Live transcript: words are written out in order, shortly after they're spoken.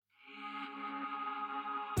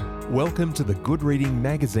Welcome to the Good Reading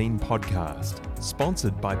Magazine podcast,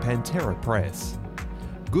 sponsored by Pantera Press.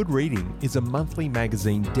 Good Reading is a monthly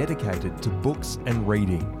magazine dedicated to books and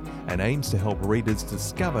reading and aims to help readers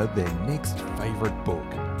discover their next favourite book.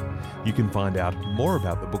 You can find out more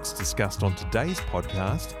about the books discussed on today's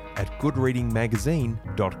podcast at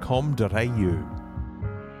goodreadingmagazine.com.au.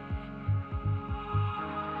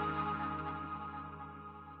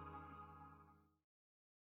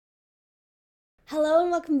 Hello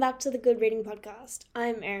and welcome back to the Good Reading Podcast.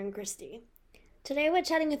 I'm Erin Christie. Today we're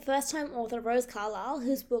chatting with first-time author Rose Carlile,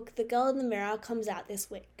 whose book The Girl in the Mirror comes out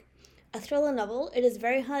this week. A thriller novel, it is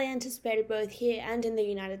very highly anticipated both here and in the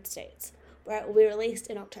United States, where it will be released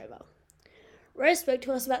in October. Rose spoke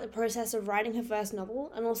to us about the process of writing her first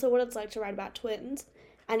novel and also what it's like to write about twins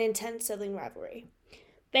and intense sibling rivalry.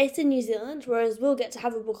 Based in New Zealand, Rose will get to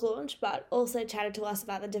have a book launch, but also chatted to us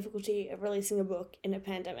about the difficulty of releasing a book in a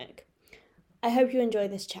pandemic. I hope you enjoy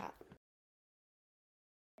this chat.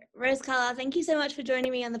 Rose Carlile, thank you so much for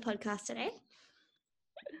joining me on the podcast today.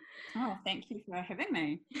 Oh, thank you for having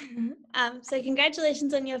me. So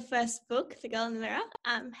congratulations on your first book, The Girl in the Mirror.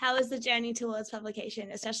 How was the journey towards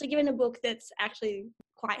publication, especially given a book that's actually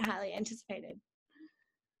quite highly anticipated?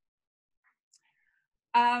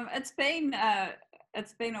 It's been a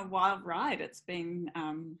wild ride. It's been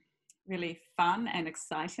really fun and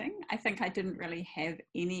exciting. I think I didn't really have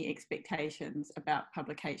any expectations about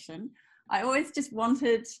publication. I always just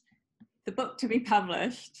wanted the book to be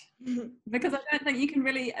published because I don't think you can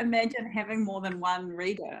really imagine having more than one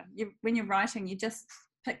reader. When you're writing, you just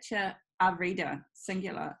picture a reader,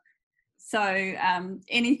 singular. So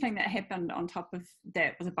anything that happened on top of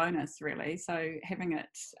that was a bonus, really. So having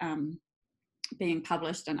it being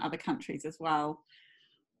published in other countries as well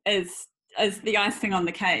is the icing on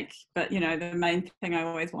the cake. But the main thing I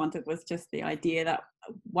always wanted was just the idea that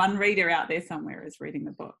one reader out there somewhere is reading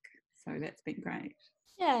the book. So that's been great.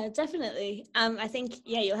 Yeah, definitely. I think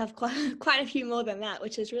you'll have quite a few more than that,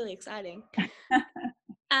 which is really exciting.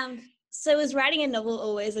 So was writing a novel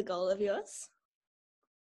always a goal of yours?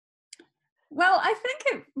 Well, I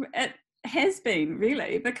think it has been,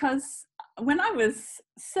 really, because when I was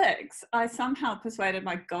 6, I somehow persuaded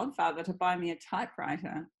my godfather to buy me a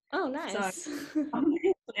typewriter. Oh, nice. So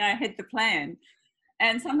obviously I had the plan.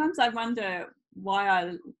 And sometimes I wonder why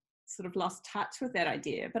I sort of lost touch with that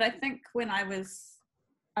idea. But I think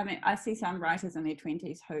I see some writers in their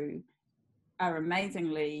 20s who are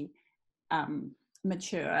amazingly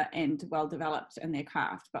mature and well-developed in their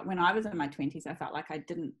craft. But when I was in my 20s, I felt like I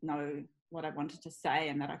didn't know what I wanted to say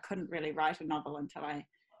and that I couldn't really write a novel until I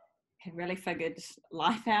had really figured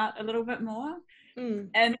life out a little bit more.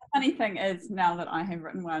 And the funny thing is, now that I have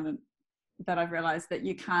written one, that I've realized that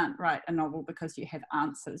you can't write a novel because you have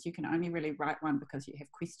answers. You can only really write one because you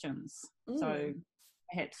have questions. So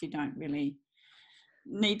perhaps you don't really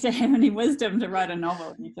need to have any wisdom to write a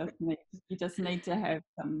novel. You just need to have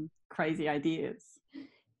some crazy ideas.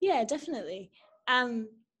 Yeah, definitely. And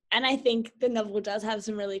I think the novel does have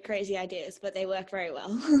some really crazy ideas, but they work very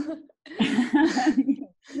well.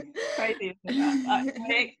 Crazy. I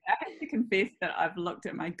have to confess that I've looked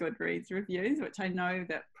at my Goodreads reviews, which I know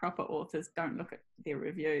that proper authors don't look at their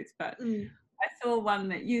reviews, but I saw one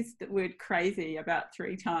that used the word crazy about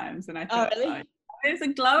 3 times, and I thought, really? There's a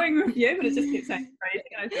glowing review, but it just kept saying crazy,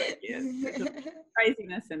 and I thought, yes, there's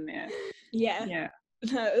craziness in there. Yeah.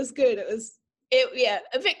 No, it was good. It was a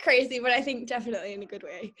bit crazy, but I think definitely in a good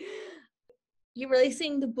way. You're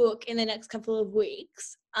releasing the book in the next couple of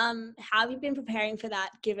weeks. How have you been preparing for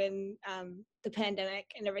that, given the pandemic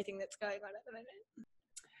and everything that's going on at the moment?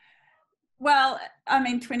 Well,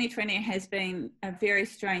 2020 has been a very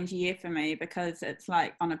strange year for me because it's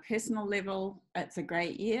like on a personal level, it's a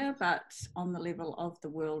great year, but on the level of the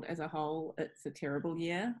world as a whole, it's a terrible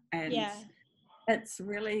year. And it's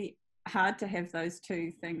really hard to have those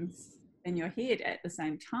two things in your head at the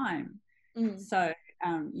same time. So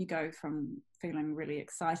you go from feeling really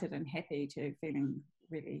excited and happy to feeling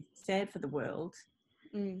really sad for the world.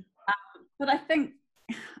 But I think,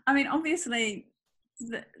 obviously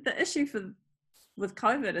the issue with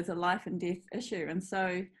COVID is a life and death issue. And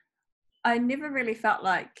so I never really felt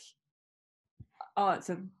like, it's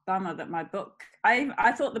a bummer that my book,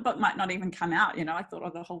 I thought the book might not even come out, I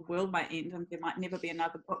thought, the whole world might end and there might never be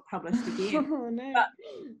another book published again. Oh, no. But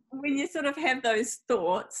when you sort of have those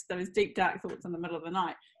thoughts, those deep, dark thoughts in the middle of the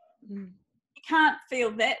night, you can't feel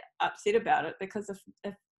that upset about it, because if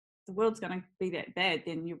the world's going to be that bad,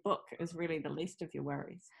 then your book is really the least of your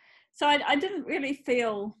worries. So I didn't really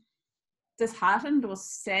feel disheartened or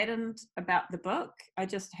saddened about the book. I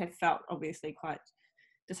just have felt obviously quite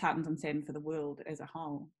disheartened and saddened for the world as a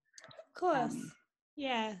whole. Of course.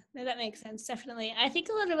 Yeah, no, that makes sense. Definitely. I think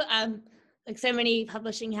a lot of like so many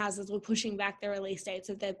publishing houses were pushing back the release dates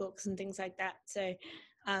of their books and things like that. So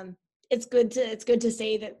it's good to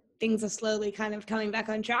see that things are slowly kind of coming back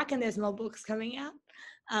on track and there's more books coming out.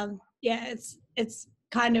 Yeah, it's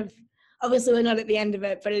kind of, obviously we're not at the end of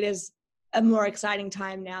it, but it is a more exciting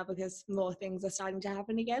time now because more things are starting to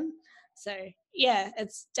happen again. So yeah,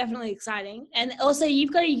 it's definitely exciting. And also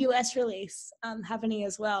you've got a US release happening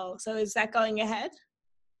as well. So is that going ahead?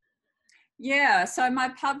 Yeah, so my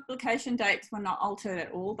publication dates were not altered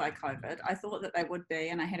at all by COVID. I thought that they would be,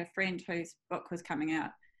 and I had a friend whose book was coming out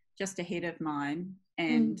just ahead of mine,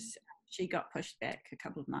 and she got pushed back a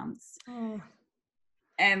couple of months. Oh.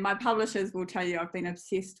 And my publishers will tell you I've been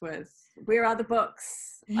obsessed with, where are the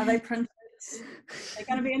books? Are they printed? They're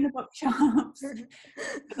going to be in the bookshops.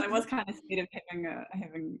 Because I was kind of scared of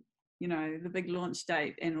having you know, the big launch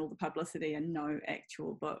date and all the publicity and no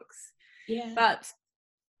actual books. Yeah. But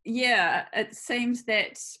yeah, it seems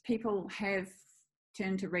that people have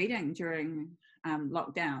turned to reading during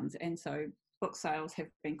lockdowns, and so book sales have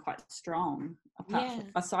been quite strong.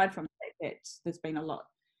 Aside from the fact that there's been a lot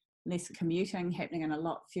less commuting happening and a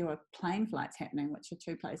lot fewer plane flights happening, which are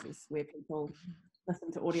two places where people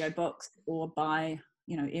listen to audiobooks or buy,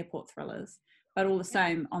 you know, airport thrillers. But all the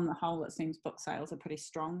same, on the whole, it seems book sales are pretty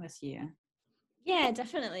strong this year. Yeah,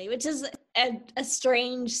 definitely, which is a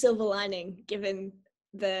strange silver lining given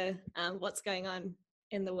the what's going on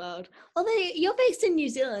in the world. Although you're based in New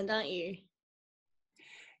Zealand, aren't you?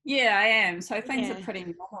 Yeah, I am. So things are pretty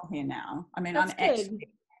normal here now. I mean, That's I'm actually going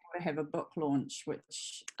to have a book launch,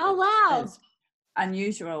 which is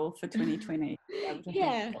unusual for 2020.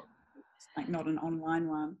 Yeah. Like not an online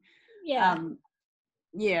one.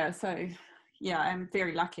 Yeah. So yeah, I'm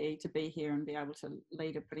very lucky to be here and be able to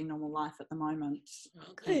lead a pretty normal life at the moment.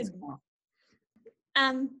 Oh, good.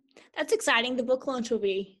 That's exciting. The book launch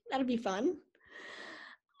that'll be fun.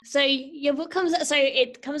 So your book comes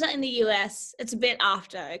out in the US. It's a bit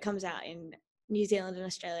after it comes out in New Zealand and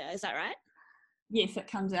Australia. Is that right? Yes, it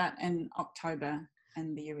comes out in October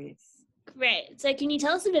in the US. Great. So can you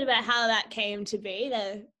tell us a bit about how that came to be,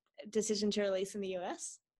 the decision to release in the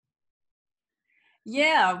US?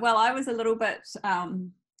 Yeah, well, I was a little bit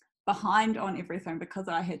behind on everything because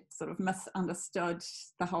I had sort of misunderstood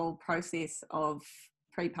the whole process of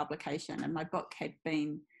pre-publication, and my book had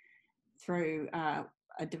been through a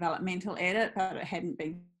developmental edit, but it hadn't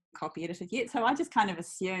been copy edited yet. So I just kind of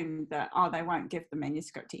assumed that, they won't give the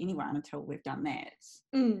manuscript to anyone until we've done that.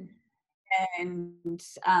 And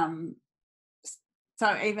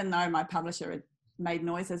so even though my publisher had made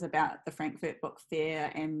noises about the Frankfurt Book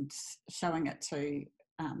Fair and showing it to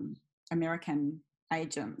American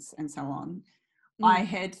agents and so on, I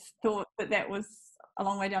had thought that was a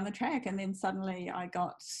long way down the track. And then suddenly I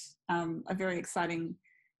got a very exciting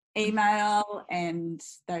email, and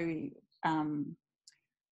they and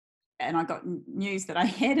I got news that I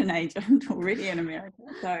had an agent already in America.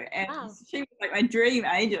 So, she was like my dream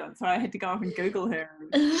agent. So I had to go off and Google her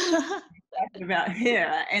and about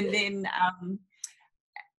her. And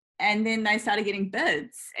then they started getting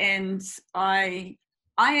bids, and I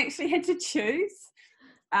actually had to choose.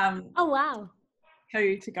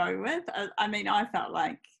 Who to go with. I mean, I felt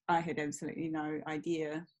like I had absolutely no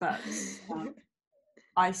idea, but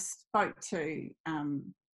I spoke to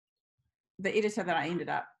the editor that I ended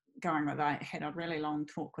up going with. I had a really long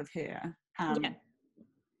talk with her,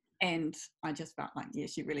 and I just felt like, yeah,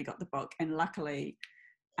 she really got the book. And luckily,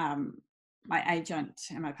 my agent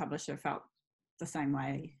and my publisher felt the same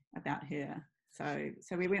way about her. So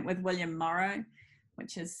we went with William Morrow,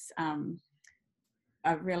 which is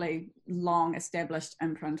a really long established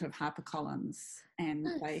imprint of HarperCollins, and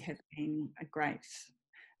they have been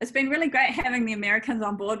it's been really great having the Americans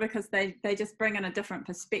on board because they just bring in a different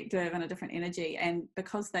perspective and a different energy. And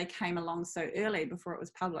because they came along so early before it was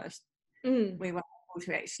published, we were able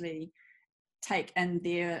to actually take in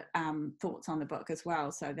their thoughts on the book as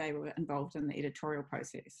well. So they were involved in the editorial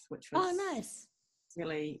process, which was nice.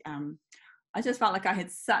 Really, I just felt like I had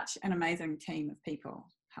such an amazing team of people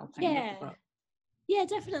helping with the book. Yeah,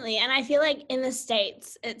 definitely. And I feel like in the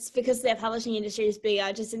States, it's because their publishing industry is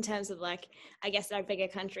bigger, just in terms of like, I guess they're a bigger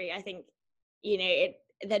country. I think,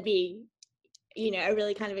 there'd be, a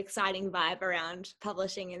really kind of exciting vibe around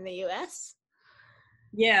publishing in the US.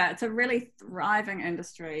 Yeah, it's a really thriving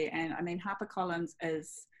industry. And I mean, HarperCollins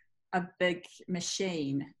is a big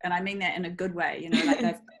machine. And I mean that in a good way,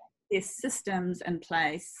 like there's systems in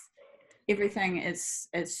place. Everything is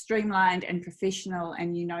streamlined and professional,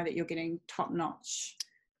 and you know that you're getting top-notch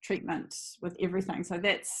treatment with everything. So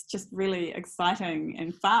that's just really exciting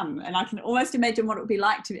and fun. And I can almost imagine what it would be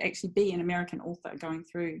like to actually be an American author going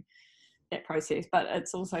through that process. But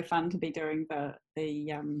it's also fun to be doing the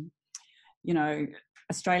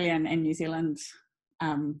Australian and New Zealand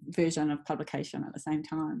version of publication at the same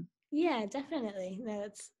time. Yeah, definitely. No,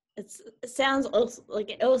 it sounds also like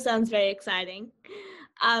it all sounds very exciting.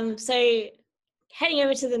 So heading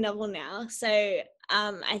over to the novel now. So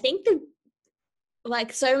I think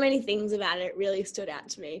so many things about it really stood out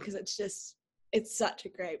to me because it's such a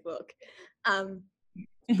great book.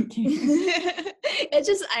 Thank you.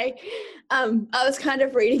 I was kind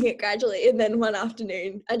of reading it gradually, and then one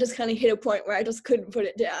afternoon I just kind of hit a point where I just couldn't put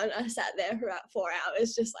it down. I sat there for about 4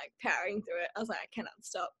 hours just like powering through it. I was like, I cannot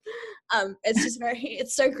stop.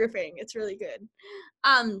 It's so gripping. It's really good.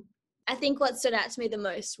 I think what stood out to me the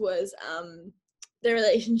most was the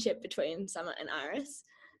relationship between Summer and Iris.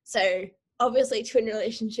 So obviously twin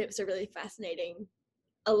relationships are really fascinating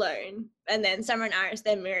alone, and then Summer and Iris,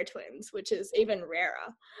 they're mirror twins, which is even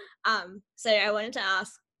rarer. So I wanted to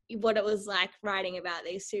ask what it was like writing about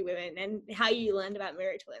these two women and how you learned about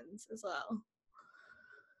mirror twins as well.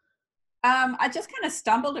 I just kind of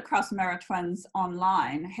stumbled across mirror twins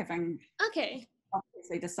online, having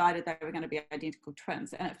obviously decided they were going to be identical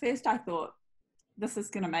twins. And at first I thought this is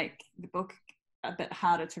going to make the book a bit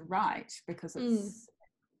harder to write because it's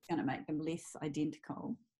going to make them less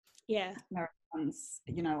identical. Yeah. Mirror twins,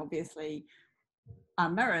 obviously are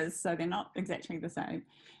mirrors, so they're not exactly the same.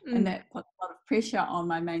 And that puts a lot of pressure on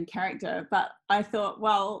my main character. But I thought,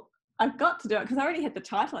 well, I've got to do it because I already had the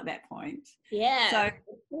title at that point. Yeah. So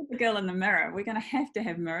The Girl in the Mirror, we're going to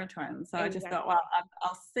have mirror twins. So I just thought, well,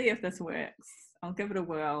 I'll see if this works. I'll give it a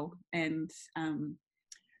whirl. And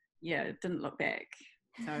it didn't look back.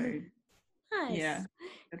 So nice. Yeah.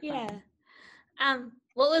 Yeah.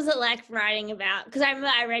 What was it like writing about? Because I remember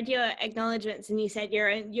I read your acknowledgements and you said you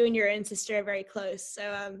and your own sister are very close.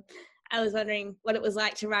 So I was wondering what it was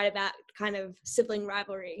like to write about kind of sibling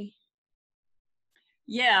rivalry.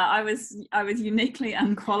 Yeah, I was uniquely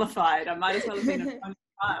unqualified. I might as well have been a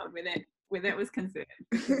child where that was concerned.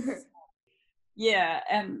 Yeah,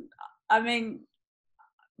 and I mean,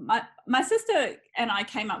 my sister and I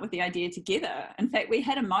came up with the idea together. In fact, we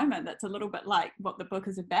had a moment that's a little bit like what the book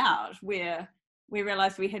is about, where we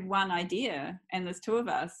realized we had one idea and there's two of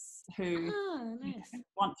us who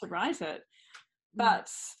want to write it.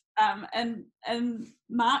 But in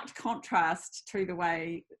marked contrast to the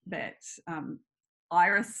way that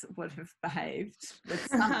Iris would have behaved with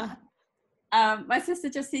Summer, my sister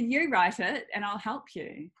just said, you write it and I'll help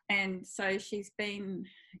you. And so she's been,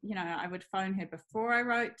 I would phone her before I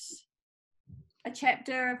wrote a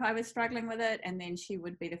chapter if I was struggling with it, and then she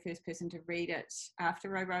would be the first person to read it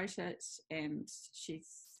after I wrote it, and she's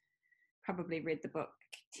probably read the book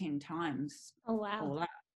 10 times. Oh wow. All up,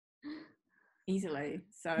 easily.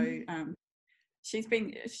 So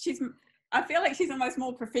I feel like she's almost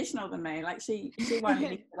more professional than me. Like she won't let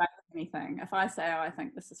me away with anything. If I say, I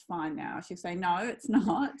think this is fine now, she'll say, no, it's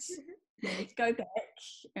not. You need to go back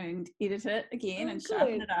and edit it again and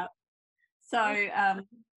sharpen it up. So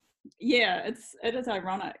it is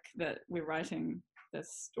ironic that we're writing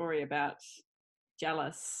this story about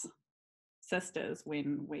jealous sisters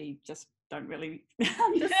when we just don't really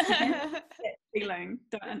understand that feeling,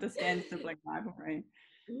 don't understand sibling rivalry.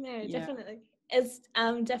 No, definitely. It's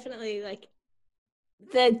definitely like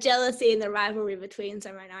the jealousy and the rivalry between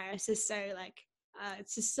Summer and Iris is so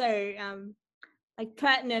it's just so like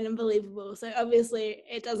pertinent and believable. So obviously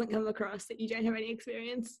it doesn't come across that you don't have any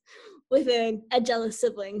experience with a jealous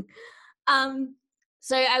sibling.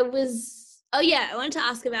 So I wanted to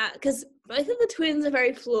ask about, because both of the twins are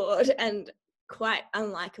very flawed and quite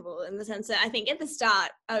unlikable in the sense that I think at the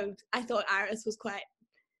start I thought Iris was quite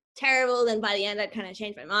terrible, then by the end I'd kind of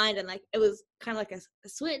changed my mind, and like it was kind of like a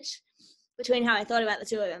switch between how I thought about the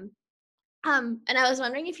two of them. And I was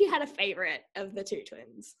wondering if you had a favorite of the two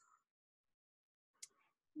twins.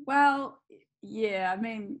 Well, yeah, I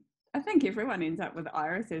mean, I think everyone ends up with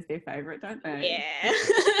Iris as their favorite, don't they? Yeah.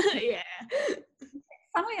 Yeah.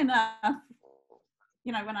 Funnily enough,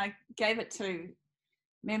 when I gave it to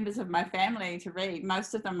members of my family to read,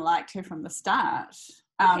 most of them liked her from the start.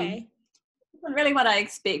 Okay. Wasn't really what I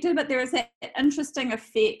expected, but there is that interesting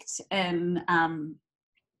effect in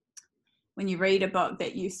when you read a book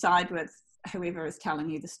that you side with whoever is telling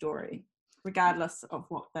you the story, regardless of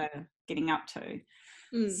what they're getting up to.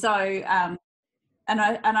 So and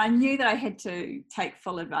I knew that I had to take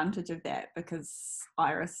full advantage of that because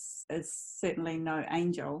Iris is certainly no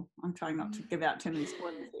angel. I'm trying not to give out too many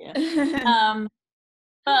spoilers here.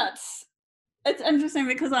 But It's interesting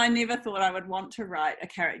because I never thought I would want to write a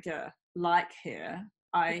character like her.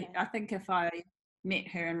 I think if I met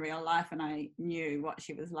her in real life and I knew what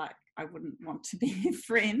she was like, I wouldn't want to be her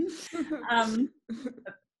friend.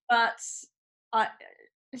 But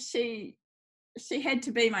she had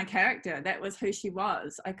to be my character. That was who she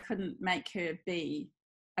was. I couldn't make her be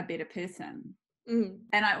a better person.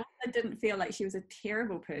 And I also didn't feel like she was a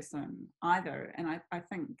terrible person either. And I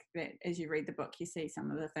think that as you read the book, you see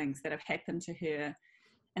some of the things that have happened to her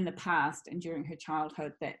in the past and during her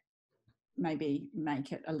childhood that maybe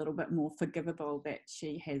make it a little bit more forgivable that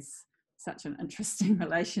she has such an interesting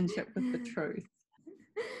relationship with the truth.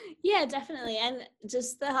 Yeah, definitely. And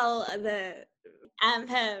just the whole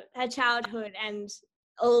her childhood and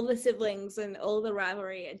all the siblings and all the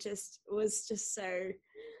rivalry, it just was just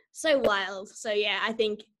so wild. So yeah, I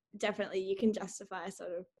think definitely you can justify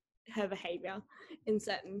sort of her behavior in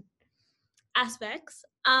certain aspects.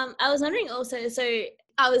 I was wondering also, so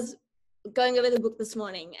I was going over the book this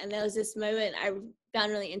morning and there was this moment I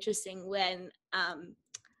found really interesting when,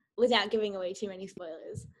 without giving away too many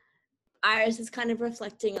spoilers, Iris is kind of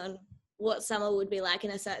reflecting on what Summer would be like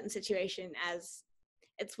in a certain situation, as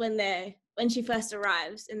it's when she first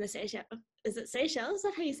arrives in the Seychelles. Is it Seychelles? Is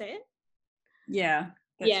that how you say it? Yeah,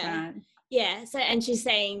 that's right. Yeah, so, and she's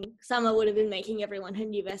saying Summer would have been making everyone her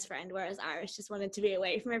new best friend, whereas Iris just wanted to be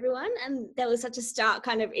away from everyone. And there was such a stark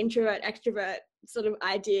kind of introvert, extrovert sort of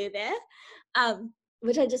idea there,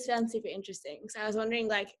 which I just found super interesting. So I was wondering,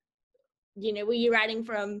 like, you know, were you writing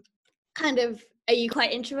from kind of, are you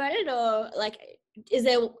quite introverted, or like, is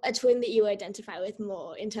there a twin that you identify with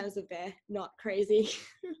more in terms of their not crazy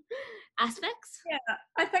aspects? Yeah,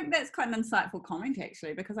 I think that's quite an insightful comment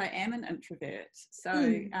actually, because I am an introvert. So,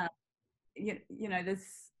 you know,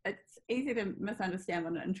 it's easy to misunderstand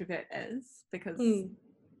what an introvert is because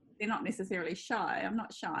they're not necessarily shy. I'm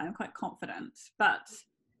not shy, I'm quite confident. But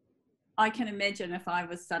I can imagine if I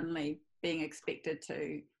was suddenly being expected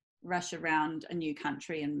to rush around a new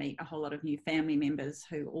country and meet a whole lot of new family members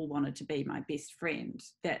who all wanted to be my best friend,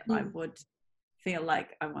 that I would feel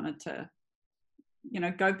like I wanted to, you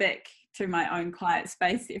know, go back to my own quiet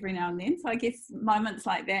space every now and then. So I guess moments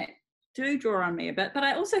like that do draw on me a bit. But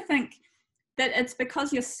I also think that it's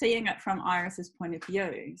because you're seeing it from Iris's point of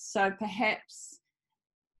view. So perhaps,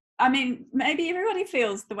 I mean, maybe everybody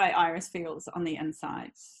feels the way Iris feels on the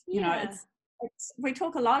inside. You know, we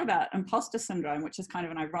talk a lot about imposter syndrome, which is kind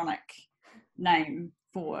of an ironic name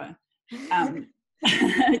for, you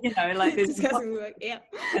know, like there's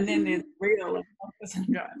and then there's real imposter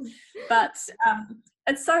syndrome. But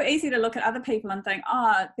it's so easy to look at other people and think,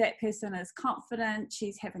 oh, that person is confident,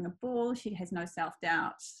 she's having a ball, she has no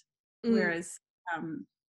self-doubt, whereas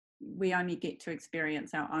we only get to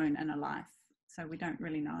experience our own inner life, so we don't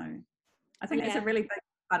really know. I think that's a really big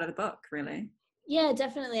part of the book, really. Yeah,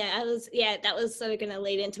 definitely. That was sort of going to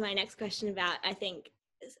lead into my next question about, I think,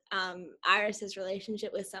 Iris's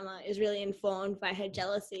relationship with Summer is really informed by her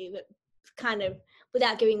jealousy, but kind of,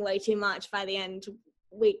 without giving away too much, by the end,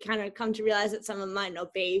 we kind of come to realize that Summer might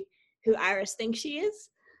not be who Iris thinks she is.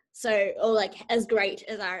 So, or like as great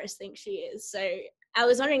as Iris thinks she is. So I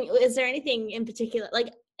was wondering, is there anything in particular,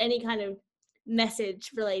 like any kind of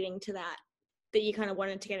message relating to that you kind of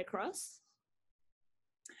wanted to get across?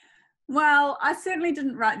 Well, I certainly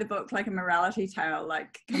didn't write the book like a morality tale,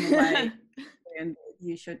 like come away and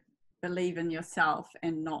you should believe in yourself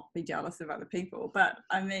and not be jealous of other people. But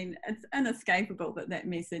I mean, it's inescapable that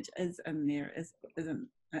message is in there, isn't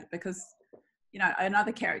it? Because, you know,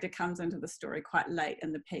 another character comes into the story quite late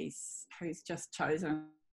in the piece who's just chosen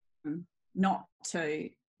not to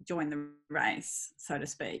join the race, so to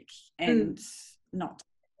speak, and not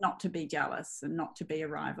to be jealous and not to be a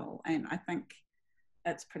rival. And I think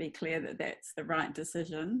it's pretty clear that that's the right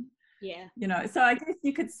decision. Yeah. You know, so I guess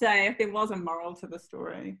you could say if there was a moral to the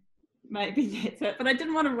story, maybe that's it. But I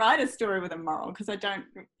didn't want to write a story with a moral because I don't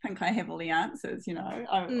think I have all the answers, you know.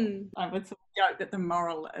 I would sort of joke that the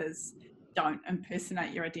moral is don't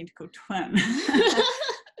impersonate your identical twin.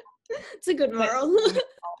 It's a good moral.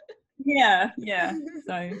 Yeah.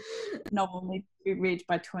 So novel needs to be read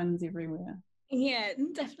by twins everywhere. Yeah,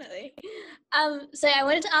 definitely. So I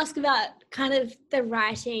wanted to ask about kind of the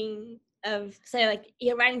writing of, so like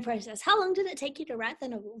your writing process. How long did it take you to write the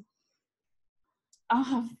novel?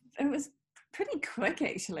 Oh, it was pretty quick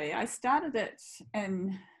actually. I started it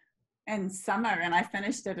in summer and I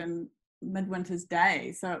finished it in Midwinter's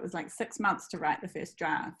Day. So it was like 6 months to write the first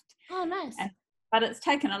draft. Oh, nice. But it's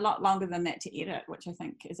taken a lot longer than that to edit, which I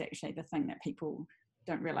think is actually the thing that people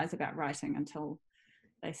don't realize about writing until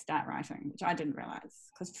they start writing, which I didn't realize,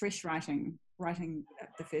 because fresh writing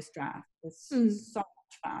the first draft is so much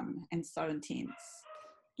fun and so intense.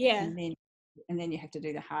 Yeah. And then you have to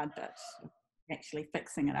do the hard bit, actually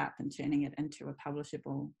fixing it up and turning it into a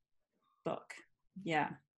publishable book. Yeah.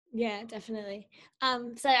 Yeah, definitely.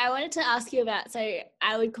 So I wanted to ask you about, so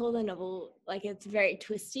I would call the novel, like, it's very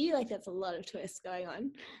twisty, like there's a lot of twists going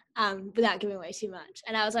on, without giving away too much.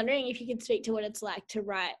 And I was wondering if you could speak to what it's like to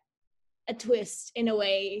write a twist in a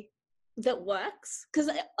way that works, because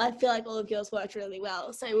I feel like all of yours worked really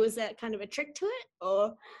well. So was there kind of a trick to it,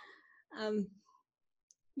 or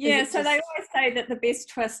yeah, so they always say that the best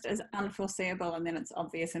twist is unforeseeable and then it's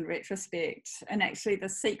obvious in retrospect. And actually the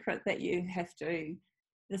secret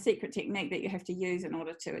technique that you have to use in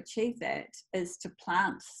order to achieve that is to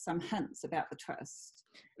plant some hints about the twist.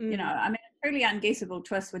 You know, I mean, a truly unguessable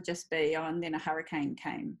twist would just be, oh, and then a hurricane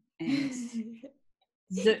came and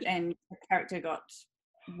and the character got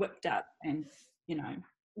whipped up and, you know,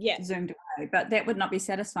 zoomed away. But that would not be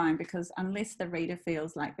satisfying, because unless the reader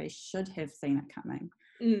feels like they should have seen it coming,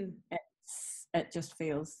 it just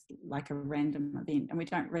feels like a random event. And we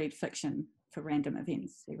don't read fiction for random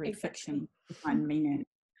events. We read fiction to find meaning.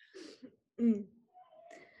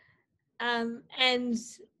 And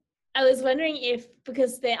I was wondering if,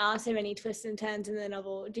 because there are so many twists and turns in the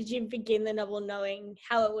novel, did you begin the novel knowing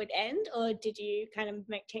how it would end, or did you kind of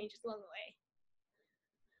make changes along the way?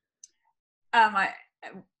 I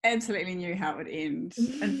absolutely knew how it would end.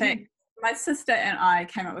 In fact, my sister and I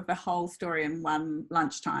came up with the whole story in one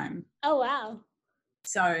lunchtime. Oh, wow.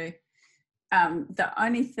 So the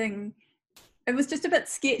only thing, it was just a bit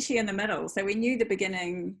sketchy in the middle. So we knew the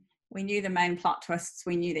beginning, we knew the main plot twists,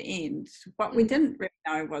 we knew the end. What we didn't really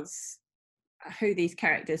know was who these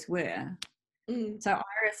characters were. So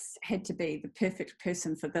Iris had to be the perfect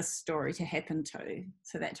person for this story to happen to.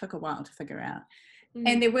 So that took a while to figure out.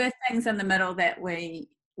 And there were things in the middle that we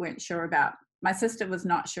weren't sure about. My sister was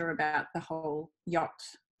not sure about the whole yacht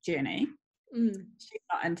journey. She's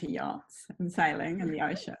not into yachts and sailing in the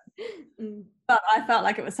ocean. But I felt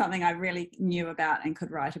like it was something I really knew about and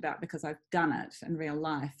could write about because I've done it in real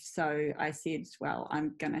life. So I said, well,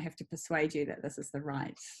 I'm going to have to persuade you that this is the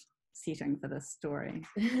right setting for this story.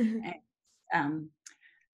 And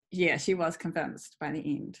yeah, she was convinced by the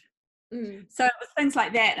end. So it was things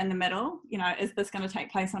like that in the middle. You know, is this going to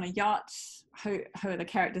take place on a yacht? Who are the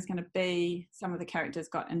characters going to be? Some of the characters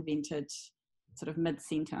got invented sort of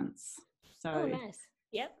mid-sentence. So, nice.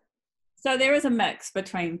 Yep. So there is a mix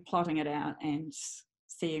between plotting it out and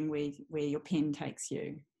seeing where your pen takes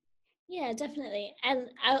you. Yeah, definitely. And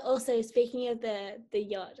also, speaking of the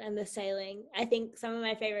yacht and the sailing, I think some of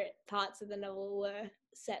my favorite parts of the novel were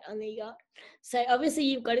set on the yacht. So obviously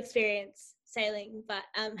you've got experience sailing, but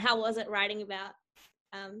how was it writing about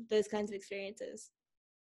those kinds of experiences?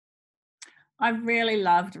 I really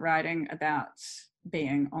loved writing about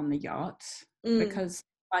being on the yacht because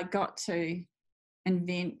I got to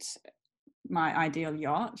invent my ideal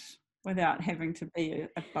yacht without having to be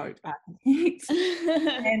a boat architect.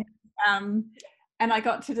 And I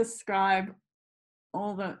got to describe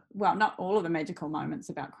not all of the magical moments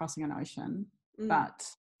about crossing an ocean, but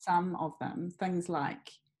some of them, things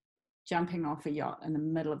like jumping off a yacht in the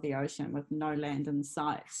middle of the ocean with no land in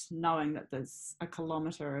sight, knowing that there's a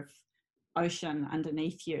kilometre of ocean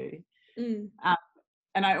underneath you.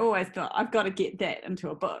 And I always thought, I've got to get that into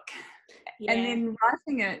a book. Yeah. And then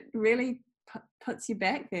writing it really puts you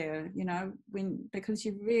back there, you know, because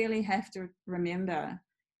you really have to remember,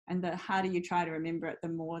 and the harder you try to remember it, the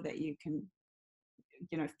more that you can,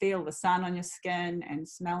 you know, feel the sun on your skin and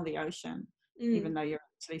smell the ocean, even though you're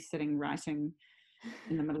actually sitting writing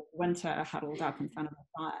in the middle of winter, huddled up in front of a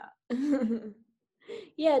fire.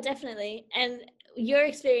 Yeah, definitely. And your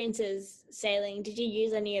experiences sailing, did you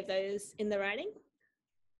use any of those in the writing?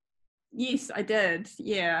 Yes, I did.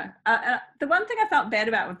 Yeah. The one thing I felt bad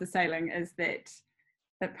about with the sailing is that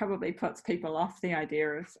it probably puts people off the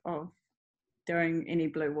idea of doing any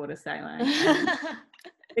blue water sailing.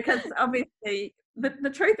 Because obviously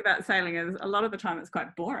the truth about sailing is a lot of the time it's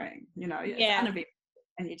quite boring, you know. It's uneventful,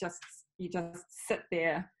 and you just sit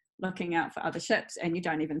there looking out for other ships, and you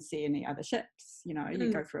don't even see any other ships, you know.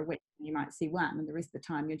 You go for a week and you might see one, and the rest of the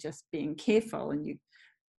time you're just being careful, and you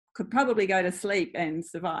could probably go to sleep and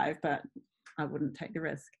survive, but I wouldn't take the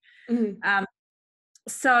risk.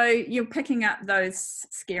 So you're picking up those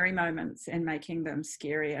scary moments and making them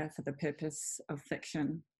scarier for the purpose of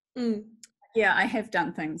fiction. Yeah, I have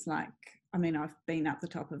done things like, I mean, I've been up the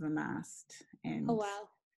top of a mast, and oh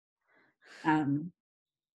wow,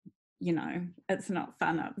 you know, it's not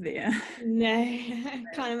fun up there. No, I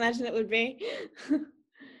can't imagine it would be.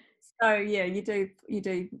 So yeah, you do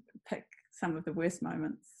pick some of the worst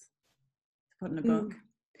moments to put in a book.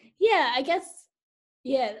 Yeah, I guess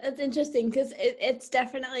Yeah, that's interesting because it's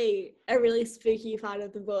definitely a really spooky part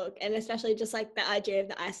of the book, and especially just like the idea of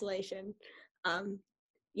the isolation. Um,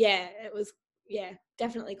 yeah, it was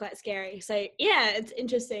definitely quite scary. So yeah, it's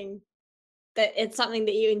interesting that it's something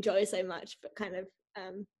that you enjoy so much, but kind of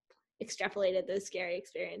extrapolated those scary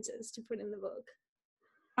experiences to put in the book.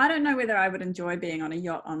 I don't know whether I would enjoy being on a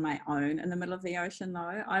yacht on my own in the middle of the ocean,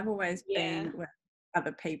 though. I've always been with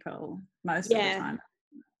other people most of the time,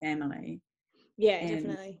 family. Yeah, And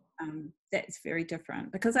definitely. that's very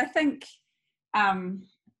different because I think,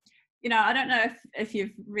 you know, I don't know if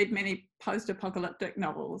you've read many post-apocalyptic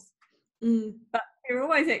novels, but they're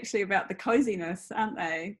always actually about the coziness, aren't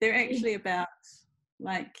they? They're actually about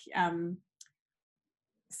like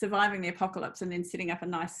surviving the apocalypse and then setting up a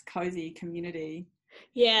nice cozy community.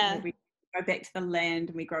 Yeah. Where we go back to the land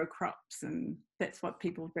and we grow crops, and that's what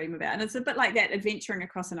people dream about. And it's a bit like that, adventuring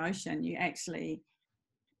across an ocean. You actually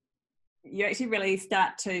really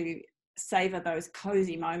start to savor those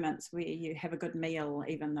cozy moments where you have a good meal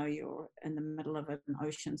even though you're in the middle of an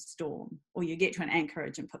ocean storm, or you get to an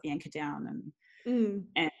anchorage and put the anchor down and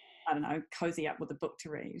I don't know, cozy up with a book to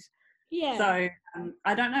read. So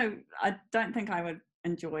I don't think I would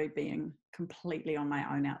enjoy being completely on my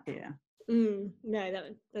own out there. No,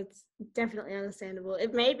 that's definitely understandable.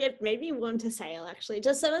 It made me want to sail, actually.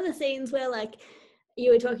 Just some of the scenes where like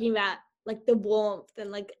you were talking about like the warmth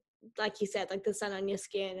and like you said, like the sun on your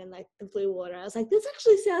skin and like the blue water. I was like, this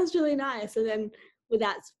actually sounds really nice. And then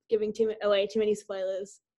without giving away too many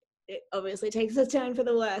spoilers, it obviously takes a turn for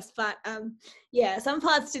the worse. But yeah, some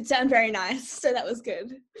parts did sound very nice, so that was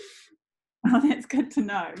good. Oh, that's good to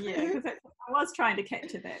know. Yeah, because I was trying to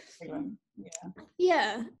capture that feeling.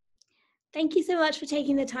 Yeah. Thank you so much for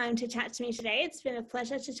taking the time to chat to me today. It's been a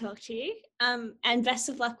pleasure to talk to you. And best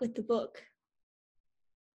of luck with the book.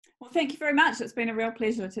 Well, thank you very much. It's been a real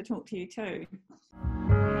pleasure to talk to you too.